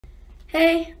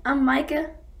Hey, I'm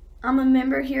Micah. I'm a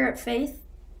member here at Faith.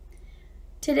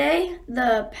 Today,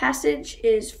 the passage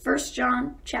is 1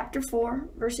 John chapter 4,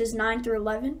 verses 9 through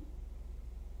 11.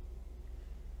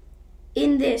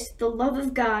 In this, the love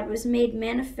of God was made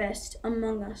manifest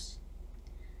among us,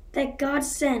 that God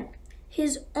sent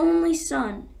his only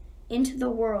Son into the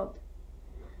world,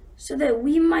 so that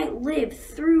we might live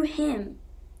through him.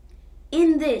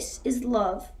 In this is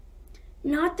love,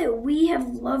 not that we have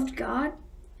loved God,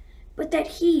 but that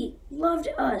he loved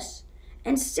us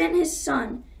and sent his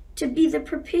Son to be the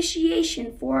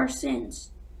propitiation for our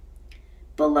sins.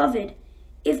 Beloved,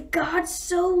 if God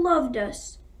so loved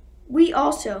us, we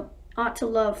also ought to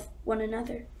love one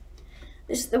another.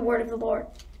 This is the word of the Lord.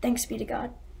 Thanks be to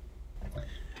God.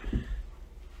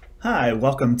 Hi,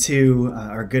 welcome to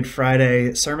our Good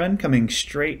Friday sermon, coming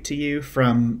straight to you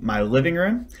from my living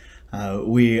room.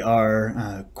 We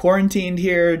are quarantined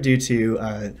here due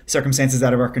to circumstances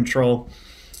out of our control.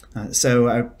 So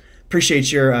I appreciate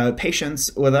your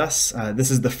patience with us. This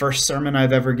is the first sermon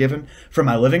I've ever given from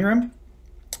my living room,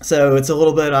 so it's a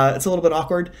little bit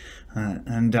awkward.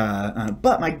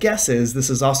 But my guess is this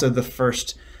is also the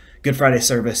first Good Friday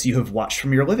service you have watched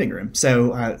from your living room.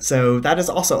 So that is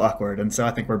also awkward, and so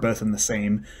I think we're both in the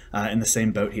same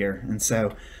boat here. And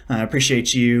so I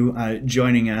appreciate you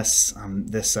joining us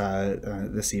this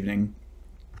evening.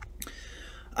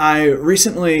 I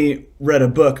recently read a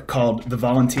book called The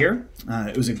Volunteer.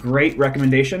 It was a great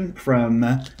recommendation from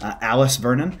Alice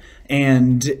Vernon,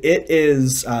 and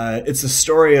it's the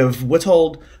story of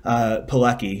Witold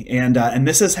Pilecki, and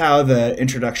this is how the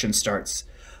introduction starts.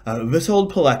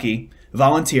 Witold Pilecki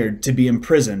volunteered to be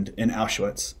imprisoned in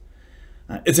Auschwitz.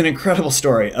 It's an incredible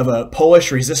story of a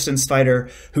Polish resistance fighter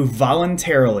who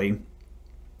voluntarily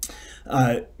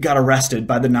got arrested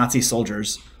by the Nazi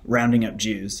soldiers rounding up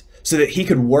Jews so that he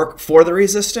could work for the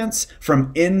resistance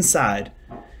from inside.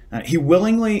 He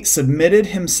willingly submitted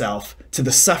himself to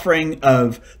the suffering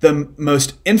of the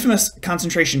most infamous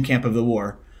concentration camp of the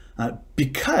war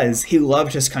because he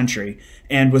loved his country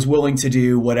and was willing to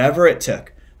do whatever it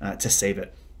took to save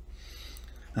it.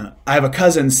 I have a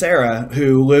cousin, Sarah,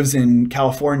 who lives in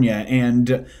California,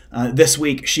 and this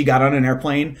week she got on an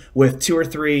airplane with 2,000 or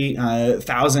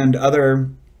 3,000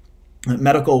 other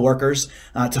medical workers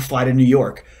to fly to New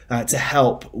York to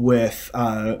help with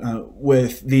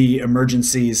the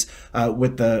emergencies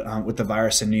with the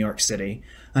virus in New York City.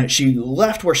 She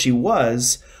left where she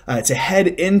was to head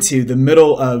into the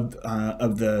middle of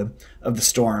the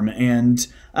storm, and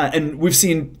we've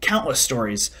seen countless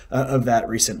stories of that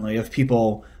recently, of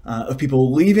people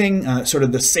leaving sort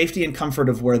of the safety and comfort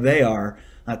of where they are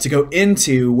to go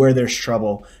into where there's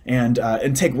trouble and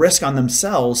take risk on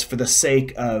themselves for the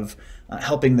sake of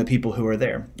helping the people who are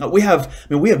there. We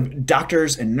have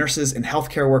doctors and nurses and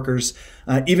healthcare workers,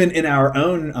 even in our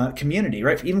own community,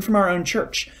 right? Even from our own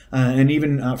church, and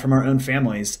even from our own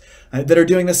families, that are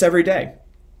doing this every day,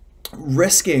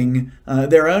 risking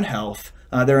their own health,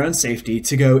 their own safety,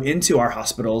 to go into our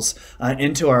hospitals,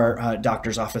 into our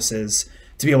doctors' offices,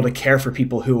 to be able to care for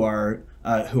people who are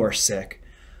sick.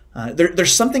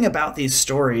 There's something about these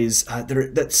stories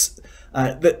that's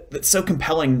so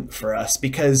compelling for us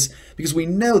because we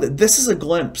know that this is a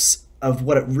glimpse of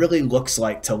what it really looks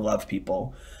like to love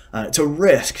people, to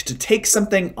risk, to take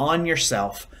something on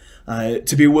yourself,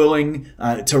 to be willing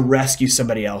to rescue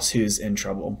somebody else who's in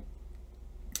trouble.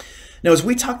 Now, as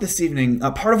we talk this evening,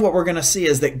 part of what we're going to see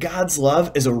is that God's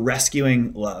love is a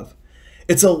rescuing love.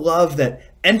 It's a love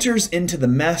that enters into the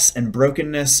mess and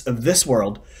brokenness of this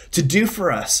world to do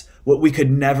for us what we could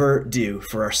never do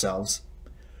for ourselves.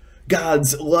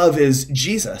 God's love is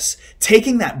Jesus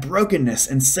taking that brokenness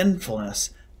and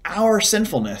sinfulness, our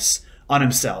sinfulness, on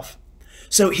himself,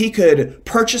 so he could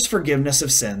purchase forgiveness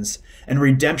of sins and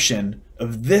redemption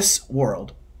of this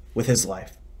world with his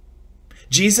life.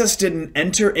 Jesus didn't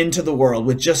enter into the world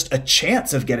with just a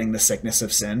chance of getting the sickness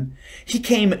of sin. He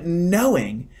came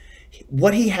knowing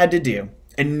what he had to do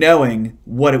and knowing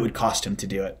what it would cost him to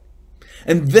do it.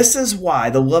 And this is why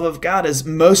the love of God is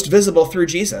most visible through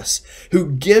Jesus,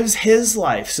 who gives his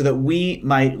life so that we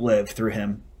might live through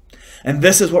him. And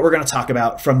this is what we're going to talk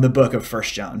about from the book of 1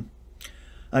 John.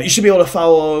 You should be able to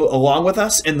follow along with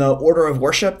us in the order of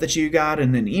worship that you got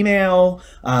in an email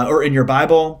or in your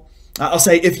Bible. I'll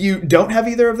say, if you don't have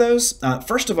either of those,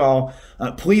 first of all,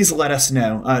 please let us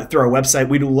know through our website.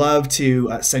 We'd love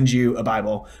to send you a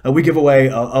Bible. We give away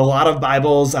a lot of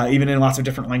Bibles, even in lots of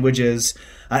different languages.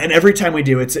 And every time we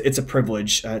do, it's a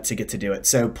privilege to get to do it.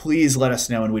 So please let us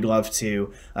know, and we'd love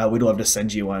to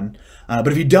send you one. But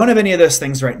if you don't have any of those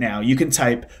things right now, you can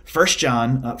type 1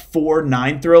 John 4,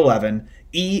 9 through 11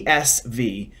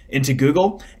 ESV into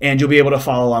Google, and you'll be able to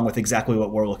follow along with exactly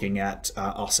what we're looking at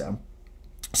also.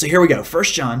 So here we go. 1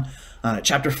 John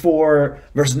chapter 4,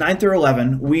 verse 9 through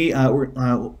 11. We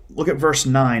look at verse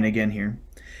 9 again here.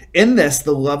 In this,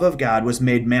 the love of God was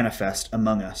made manifest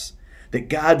among us, that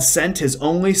God sent his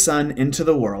only Son into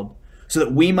the world so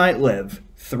that we might live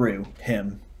through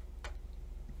him.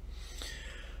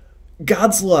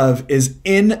 God's love is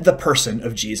in the person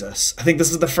of Jesus. I think this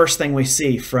is the first thing we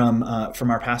see from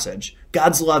our passage.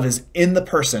 God's love is in the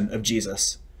person of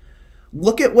Jesus.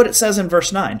 Look at what it says in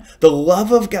verse 9. The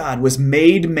love of God was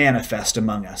made manifest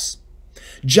among us.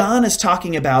 John is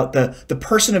talking about the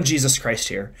person of Jesus Christ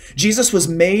here. Jesus was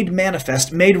made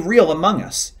manifest, made real among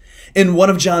us. In one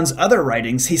of John's other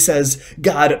writings, he says,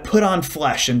 God put on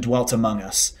flesh and dwelt among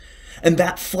us. And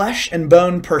that flesh and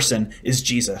bone person is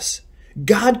Jesus.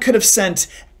 God could have sent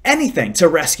anything to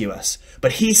rescue us,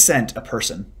 but he sent a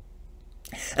person.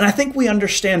 And I think we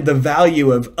understand the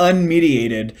value of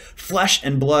unmediated flesh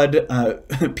and blood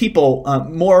people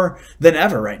more than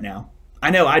ever right now.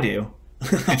 I know I do.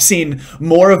 I've seen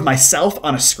more of myself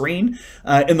on a screen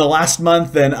in the last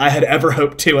month than I had ever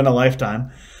hoped to in a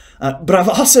lifetime. But I've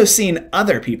also seen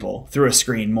other people through a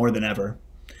screen more than ever.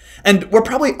 And we're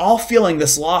probably all feeling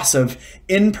this loss of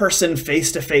in-person,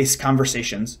 face-to-face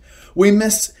conversations. We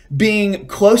miss being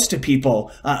close to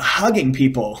people, hugging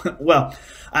people. Well,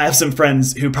 I have some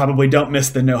friends who probably don't miss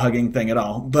the no hugging thing at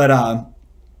all. But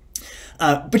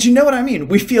you know what I mean?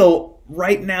 We feel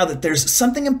right now that there's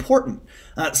something important,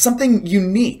 something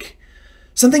unique,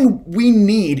 something we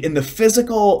need in the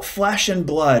physical flesh and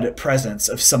blood presence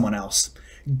of someone else.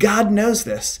 God knows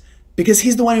this because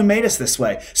he's the one who made us this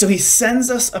way. So he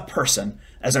sends us a person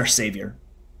as our Savior.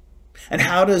 And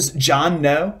how does John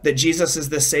know that Jesus is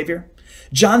this Savior?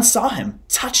 John saw him,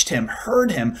 touched him,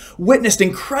 heard him, witnessed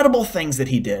incredible things that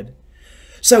he did.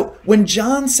 So when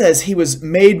John says he was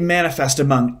made manifest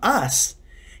among us,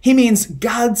 he means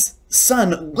God's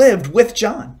Son lived with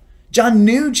John. John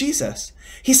knew Jesus.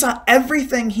 He saw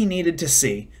everything he needed to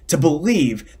see to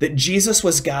believe that Jesus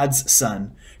was God's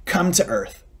Son come to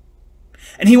earth.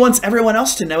 And he wants everyone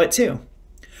else to know it too.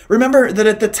 Remember that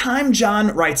at the time John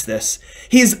writes this,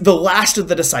 he's the last of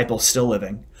the disciples still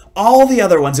living. All the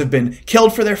other ones have been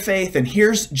killed for their faith, and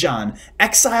here's John,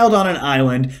 exiled on an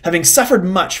island, having suffered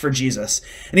much for Jesus.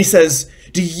 And he says,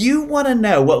 do you want to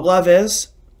know what love is?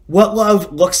 What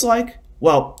love looks like?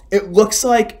 Well, it looks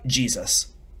like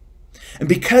Jesus. And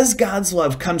because God's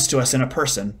love comes to us in a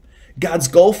person, God's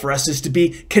goal for us is to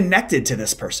be connected to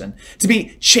this person, to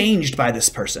be changed by this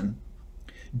person.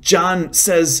 John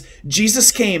says Jesus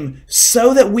came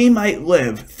so that we might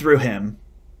live through him.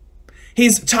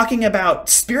 He's talking about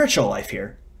spiritual life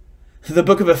here. The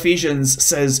book of Ephesians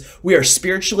says we are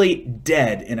spiritually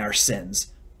dead in our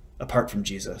sins apart from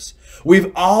Jesus.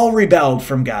 We've all rebelled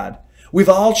from God. We've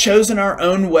all chosen our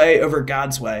own way over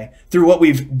God's way through what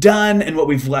we've done and what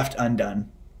we've left undone.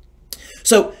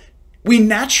 So we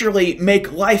naturally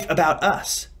make life about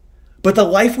us. But the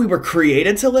life we were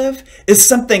created to live is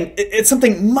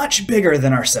something much bigger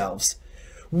than ourselves.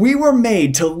 We were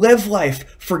made to live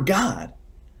life for God.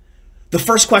 The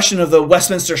first question of the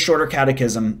Westminster Shorter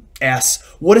Catechism asks,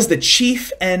 what is the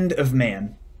chief end of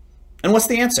man? And what's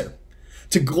the answer?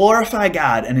 To glorify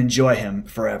God and enjoy him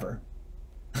forever.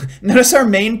 Notice our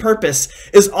main purpose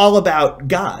is all about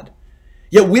God.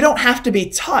 Yet we don't have to be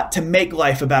taught to make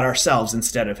life about ourselves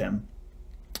instead of him.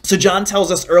 So John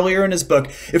tells us earlier in his book,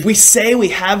 if we say we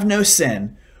have no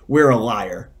sin, we're a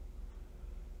liar.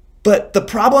 But the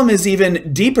problem is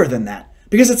even deeper than that,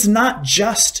 because it's not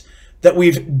just that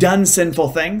we've done sinful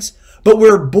things, but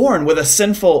we're born with a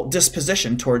sinful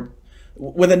disposition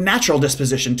with a natural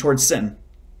disposition towards sin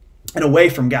and away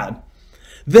from God.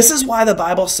 This is why the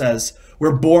Bible says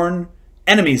we're born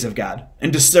enemies of God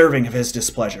and deserving of his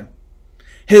displeasure.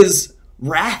 His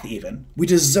wrath even. We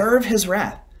deserve his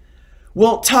wrath.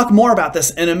 We'll talk more about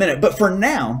this in a minute, but for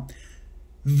now,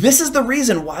 this is the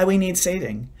reason why we need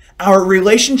saving. Our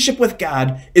relationship with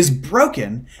God is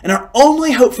broken, and our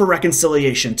only hope for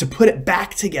reconciliation, to put it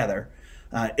back together,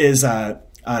 is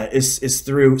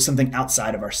through something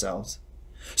outside of ourselves.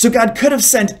 So God could have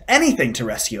sent anything to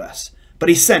rescue us, but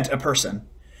he sent a person.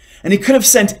 And he could have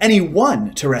sent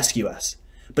anyone to rescue us,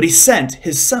 but he sent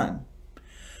his Son.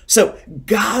 So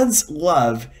God's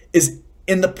love is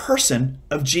in the person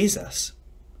of Jesus.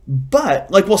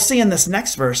 But, like we'll see in this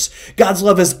next verse, God's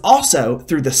love is also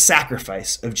through the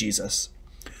sacrifice of Jesus.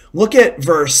 Look at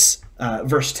verse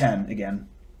 10 again.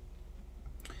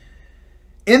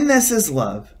 In this is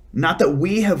love, not that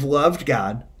we have loved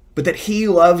God, but that he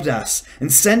loved us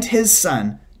and sent his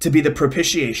Son to be the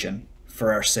propitiation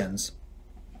for our sins.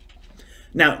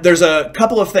 Now, there's a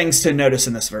couple of things to notice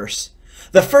in this verse.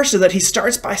 The first is that he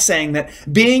starts by saying that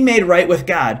being made right with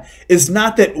God is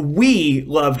not that we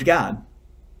loved God.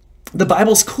 The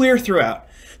Bible's clear throughout.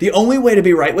 The only way to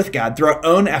be right with God through our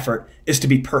own effort is to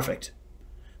be perfect.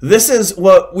 This is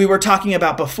what we were talking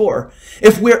about before.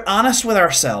 If we're honest with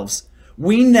ourselves,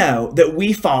 we know that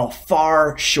we fall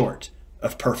far short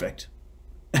of perfect.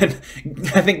 And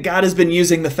I think God has been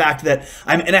using the fact that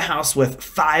I'm in a house with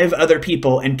 5 other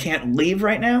people and can't leave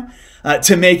right now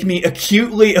to make me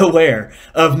acutely aware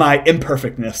of my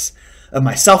imperfectness, of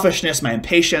my selfishness, my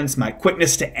impatience, my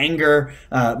quickness to anger,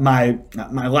 my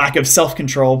lack of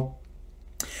self-control.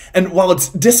 And while it's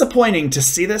disappointing to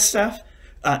see this stuff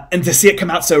and to see it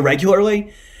come out so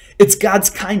regularly, it's God's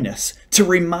kindness to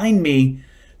remind me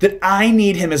that I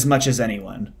need him as much as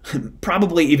anyone,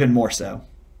 probably even more so.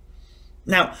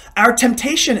 Now, our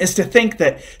temptation is to think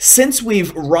that since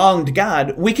we've wronged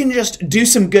God, we can just do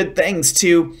some good things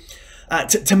to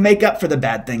make up for the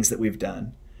bad things that we've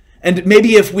done. And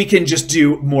maybe if we can just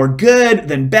do more good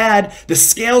than bad, the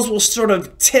scales will sort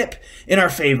of tip in our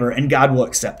favor and God will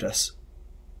accept us.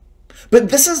 But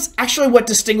this is actually what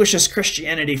distinguishes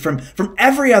Christianity from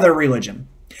every other religion.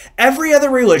 Every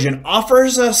other religion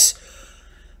offers us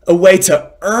a way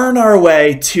to earn our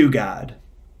way to God.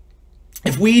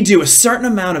 If we do a certain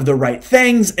amount of the right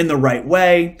things in the right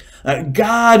way,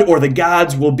 God or the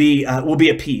gods will be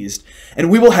appeased,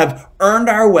 and we will have earned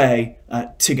our way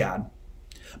to God.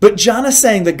 But John is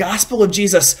saying the gospel of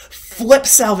Jesus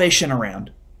flips salvation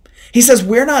around. He says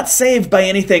we're not saved by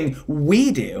anything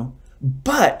we do,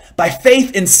 but by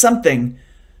faith in something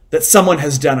that someone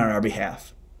has done on our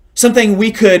behalf, something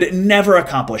we could never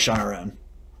accomplish on our own.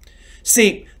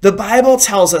 See, the Bible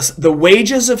tells us the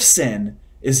wages of sin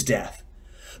is death.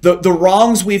 The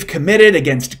wrongs we've committed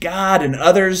against God and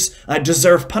others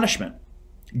deserve punishment,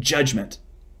 judgment.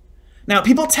 Now,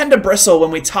 people tend to bristle when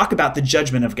we talk about the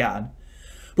judgment of God.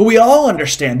 But we all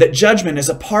understand that judgment is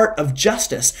a part of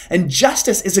justice, and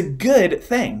justice is a good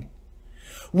thing.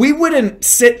 We wouldn't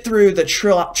sit through the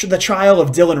trial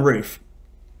of Dylan Roof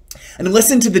and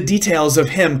listen to the details of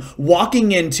him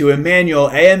walking into Emmanuel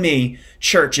AME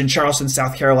Church in Charleston,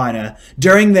 South Carolina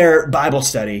during their Bible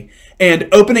study and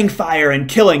opening fire and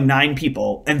killing 9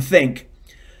 people and think,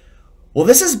 well,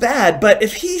 this is bad, but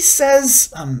if he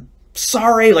says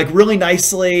sorry, like really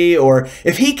nicely, or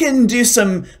if he can do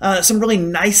some really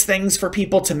nice things for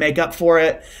people to make up for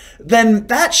it, then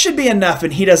that should be enough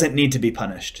and he doesn't need to be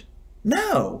punished.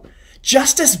 No.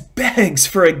 Justice begs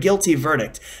for a guilty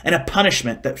verdict and a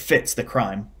punishment that fits the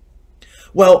crime.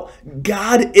 Well,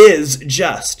 God is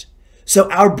just, so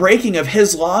our breaking of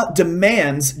his law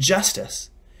demands justice.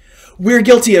 We're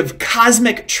guilty of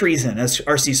cosmic treason, as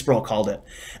R.C. Sproul called it,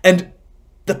 and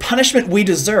the punishment we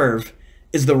deserve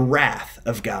is the wrath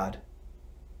of God.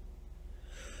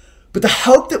 But the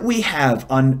hope that we have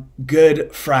on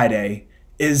Good Friday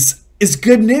is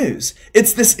good news.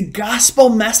 It's this gospel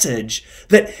message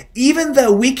that even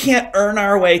though we can't earn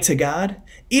our way to God,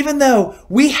 even though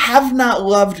we have not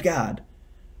loved God,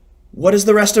 what does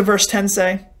the rest of verse 10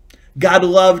 say? God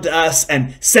loved us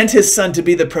and sent his son to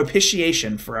be the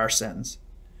propitiation for our sins.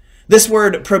 This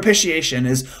word propitiation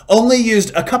is only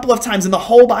used a couple of times in the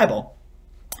whole Bible.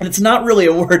 And it's not really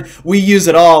a word we use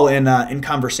at all in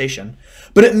conversation,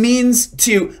 but it means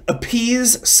to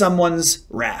appease someone's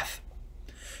wrath.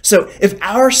 So if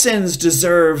our sins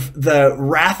deserve the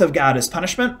wrath of God as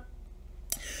punishment,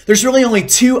 there's really only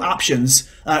 2 options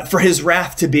for his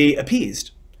wrath to be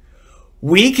appeased.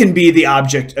 We can be the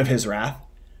object of his wrath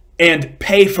and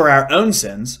pay for our own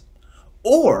sins,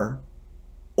 or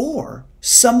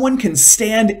someone can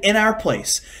stand in our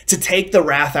place to take the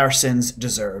wrath our sins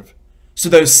deserve. So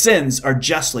those sins are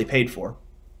justly paid for.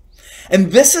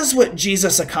 And this is what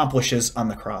Jesus accomplishes on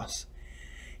the cross.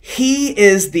 He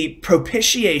is the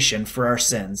propitiation for our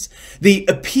sins, the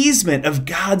appeasement of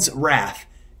God's wrath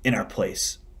in our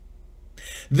place.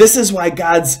 This is why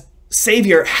God's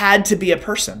Savior had to be a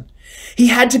person. He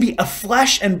had to be a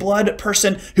flesh and blood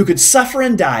person who could suffer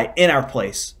and die in our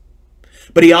place.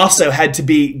 But he also had to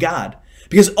be God,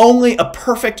 because only a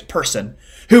perfect person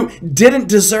who didn't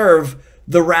deserve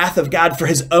the wrath of God for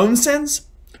his own sins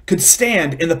could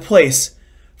stand in the place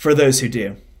for those who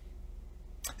do.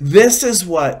 This is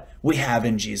what we have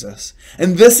in Jesus.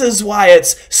 And this is why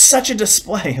it's such a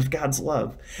display of God's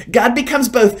love. God becomes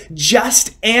both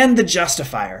just and the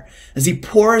justifier as he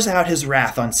pours out his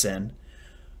wrath on sin,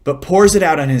 but pours it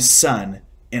out on his son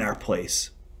in our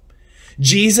place.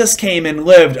 Jesus came and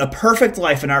lived a perfect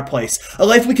life in our place, a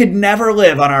life we could never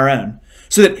live on our own,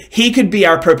 so that he could be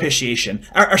our propitiation,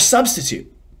 our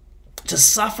substitute. to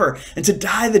suffer and to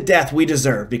die the death we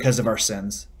deserve because of our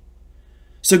sins.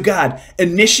 So God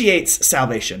initiates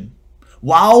salvation.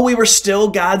 While we were still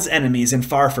God's enemies and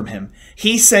far from him,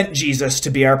 he sent Jesus to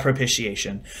be our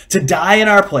propitiation, to die in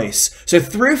our place. So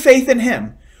through faith in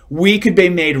him, we could be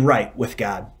made right with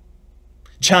God.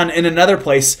 John, in another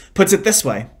place, puts it this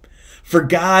way: "For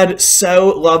God so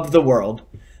loved the world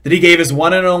that he gave his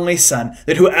one and only Son,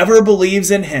 that whoever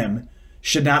believes in him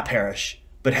should not perish,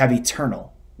 but have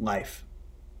eternal life."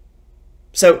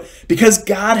 So, because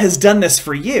God has done this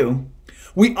for you,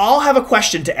 we all have a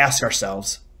question to ask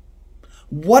ourselves.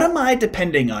 What am I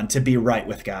depending on to be right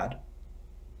with God?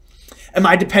 Am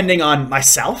I depending on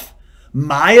myself,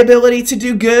 my ability to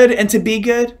do good and to be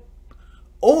good?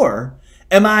 Or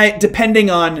am I depending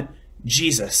on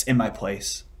Jesus in my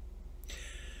place?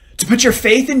 To put your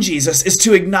faith in Jesus is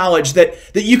to acknowledge that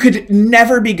you could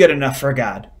never be good enough for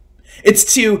God.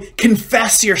 It's to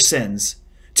confess your sins,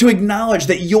 to acknowledge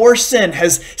that your sin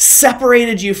has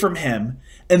separated you from him,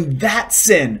 and that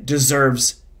sin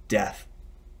deserves death.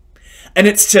 And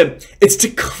it's to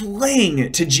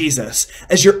cling to Jesus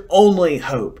as your only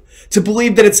hope, to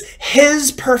believe that it's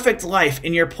his perfect life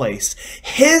in your place,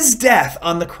 his death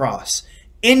on the cross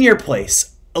in your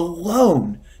place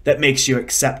alone that makes you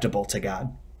acceptable to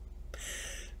God.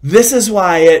 This is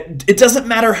why it doesn't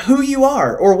matter who you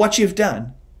are or what you've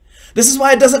done. This is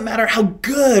why it doesn't matter how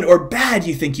good or bad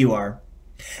you think you are.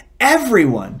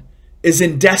 Everyone is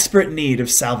in desperate need of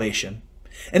salvation,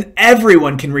 and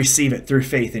everyone can receive it through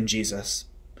faith in Jesus.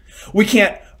 We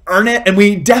can't earn it, and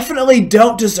we definitely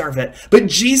don't deserve it, but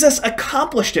Jesus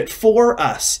accomplished it for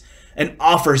us and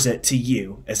offers it to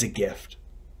you as a gift.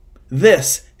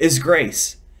 This is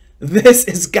grace. This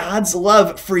is God's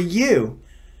love for you.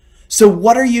 So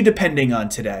what are you depending on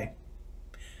today?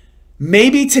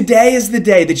 Maybe today is the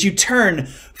day that you turn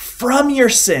from your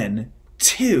sin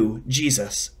to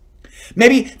Jesus.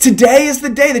 Maybe today is the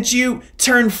day that you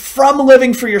turn from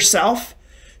living for yourself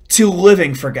to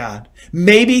living for God.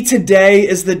 Maybe today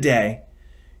is the day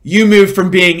you move from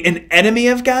being an enemy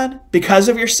of God because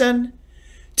of your sin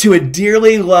to a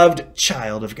dearly loved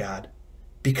child of God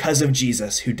because of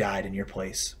Jesus who died in your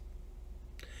place.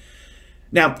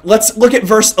 Now, let's look at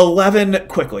verse 11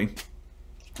 quickly.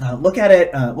 Look at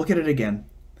it again.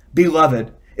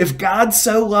 Beloved, if God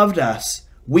so loved us,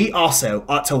 we also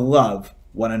ought to love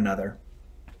one another.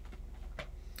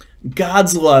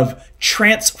 God's love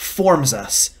transforms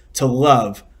us to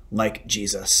love like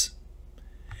Jesus.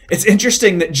 It's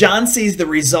interesting that John sees the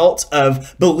result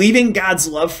of believing God's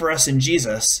love for us in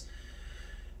Jesus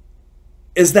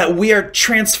is that we are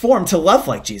transformed to love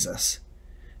like Jesus.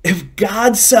 If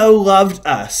God so loved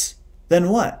us, then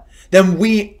what? Then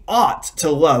we ought to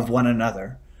love one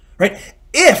another, right?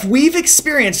 If we've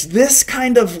experienced this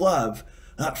kind of love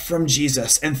from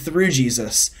Jesus and through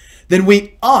Jesus, then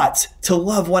we ought to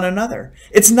love one another.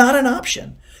 It's not an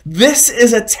option. This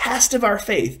is a test of our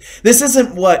faith. This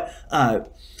isn't what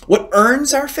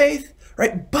earns our faith,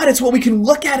 right? But it's what we can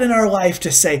look at in our life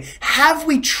to say, have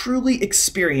we truly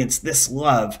experienced this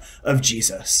love of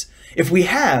Jesus? If we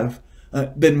have,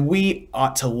 then we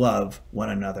ought to love one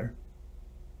another.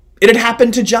 It had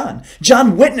happened to John.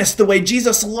 John witnessed the way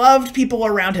Jesus loved people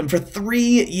around him for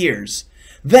 3 years.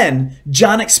 Then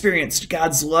John experienced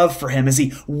God's love for him as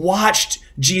he watched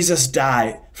Jesus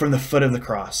die from the foot of the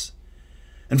cross.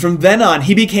 And from then on,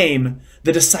 he became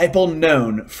the disciple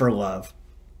known for love.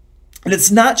 And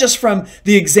it's not just from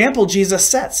the example Jesus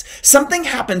sets. Something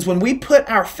happens when we put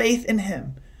our faith in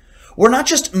him. We're not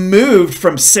just moved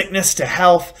from sickness to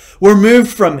health. We're moved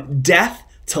from death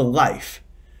to life.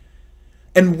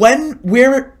 And when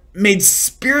we're made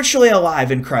spiritually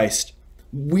alive in Christ,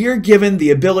 we're given the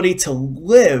ability to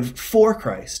live for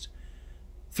Christ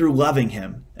through loving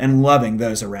him and loving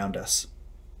those around us.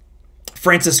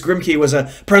 Francis Grimke was a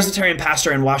Presbyterian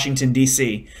pastor in Washington,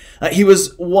 D.C. He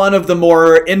was one of the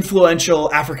more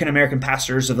influential African-American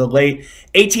pastors of the late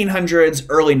 1800s,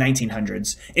 early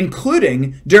 1900s,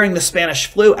 including during the Spanish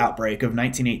flu outbreak of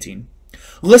 1918.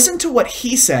 Listen to what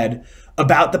he said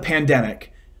about the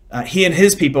pandemic he and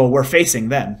his people were facing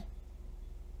then.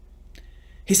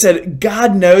 He said,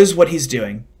 God knows what he's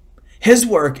doing. His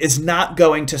work is not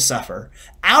going to suffer.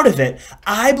 Out of it,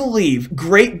 I believe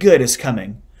great good is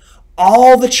coming.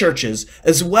 All the churches,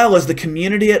 as well as the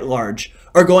community at large,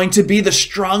 are going to be the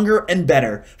stronger and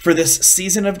better for this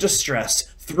season of distress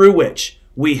through which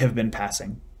we have been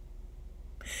passing.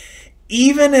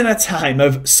 Even in a time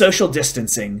of social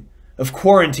distancing, of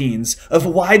quarantines, of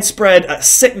widespread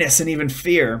sickness and even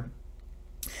fear,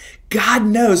 God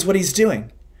knows what he's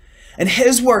doing, and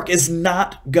his work is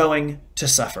not going to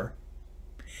suffer.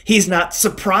 He's not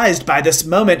surprised by this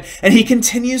moment, and he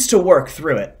continues to work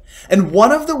through it. And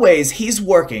one of the ways he's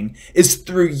working is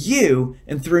through you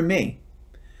and through me.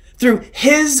 Through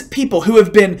his people who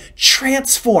have been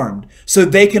transformed so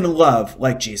they can love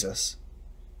like Jesus.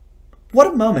 What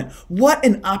a moment. What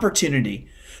an opportunity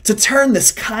to turn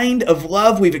this kind of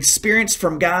love we've experienced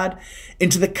from God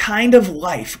into the kind of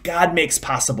life God makes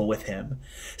possible with him.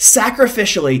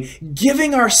 Sacrificially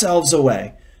giving ourselves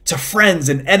away to friends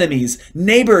and enemies,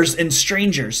 neighbors and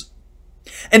strangers.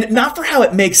 And not for how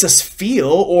it makes us feel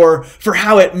or for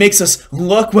how it makes us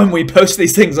look when we post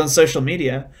these things on social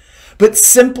media, but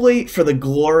simply for the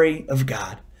glory of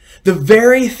God, the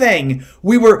very thing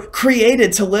we were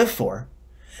created to live for.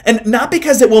 And not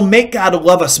because it will make God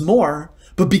love us more,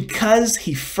 but because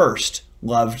he first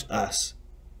loved us.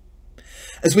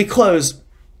 As we close,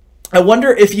 I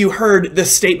wonder if you heard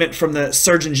this statement from the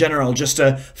Surgeon General just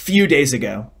a few days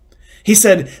ago. He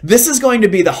said, "This is going to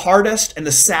be the hardest and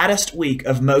the saddest week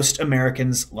of most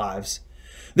Americans' lives.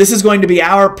 This is going to be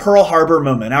our Pearl Harbor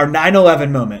moment, our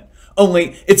 9/11 moment.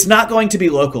 Only it's not going to be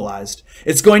localized.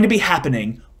 It's going to be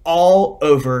happening all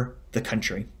over the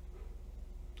country."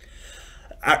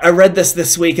 I read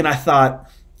this week and I thought,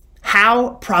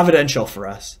 how providential for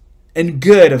us and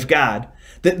good of God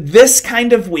that this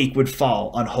kind of week would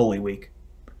fall on Holy Week.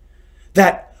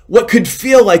 That what could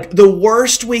feel like the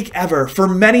worst week ever for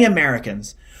many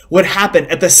Americans would happen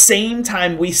at the same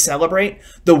time we celebrate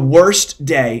the worst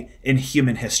day in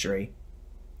human history.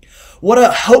 What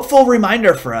a hopeful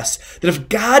reminder for us that if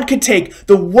God could take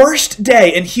the worst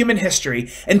day in human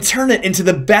history and turn it into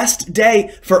the best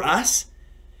day for us,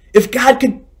 if God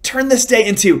could turn this day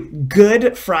into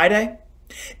Good Friday,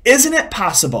 isn't it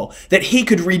possible that he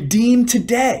could redeem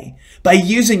today by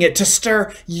using it to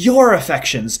stir your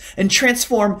affections and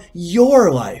transform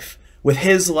your life with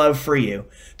his love for you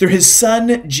through his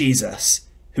son, Jesus,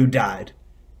 who died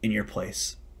in your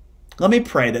place? Let me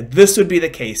pray that this would be the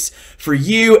case for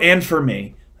you and for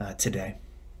me today.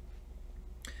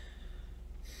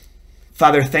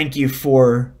 Father, thank you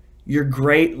for your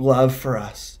great love for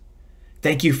us.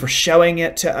 Thank you for showing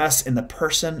it to us in the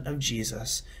person of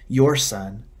Jesus, your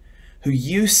Son, who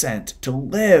you sent to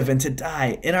live and to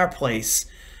die in our place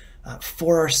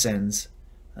for our sins,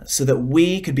 so that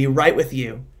we could be right with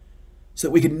you, so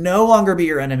that we could no longer be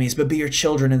your enemies, but be your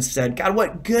children instead. God,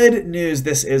 what good news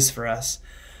this is for us.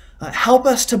 Help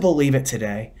us to believe it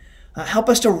today. Help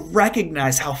us to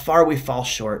recognize how far we fall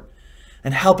short,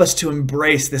 and help us to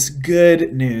embrace this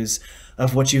good news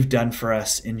of what you've done for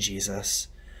us in Jesus.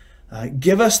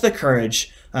 Give us the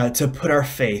courage to put our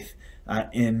faith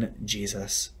in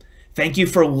Jesus. Thank you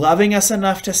for loving us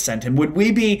enough to send him. Would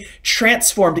we be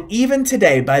transformed even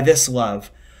today by this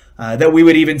love, that we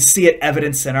would even see it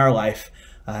evidenced in our life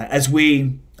as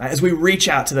we reach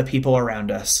out to the people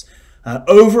around us,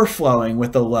 overflowing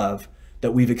with the love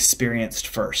that we've experienced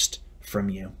first from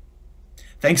you.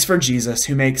 Thanks for Jesus,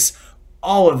 who makes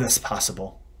all of this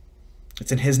possible.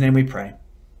 It's in his name we pray.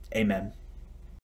 Amen.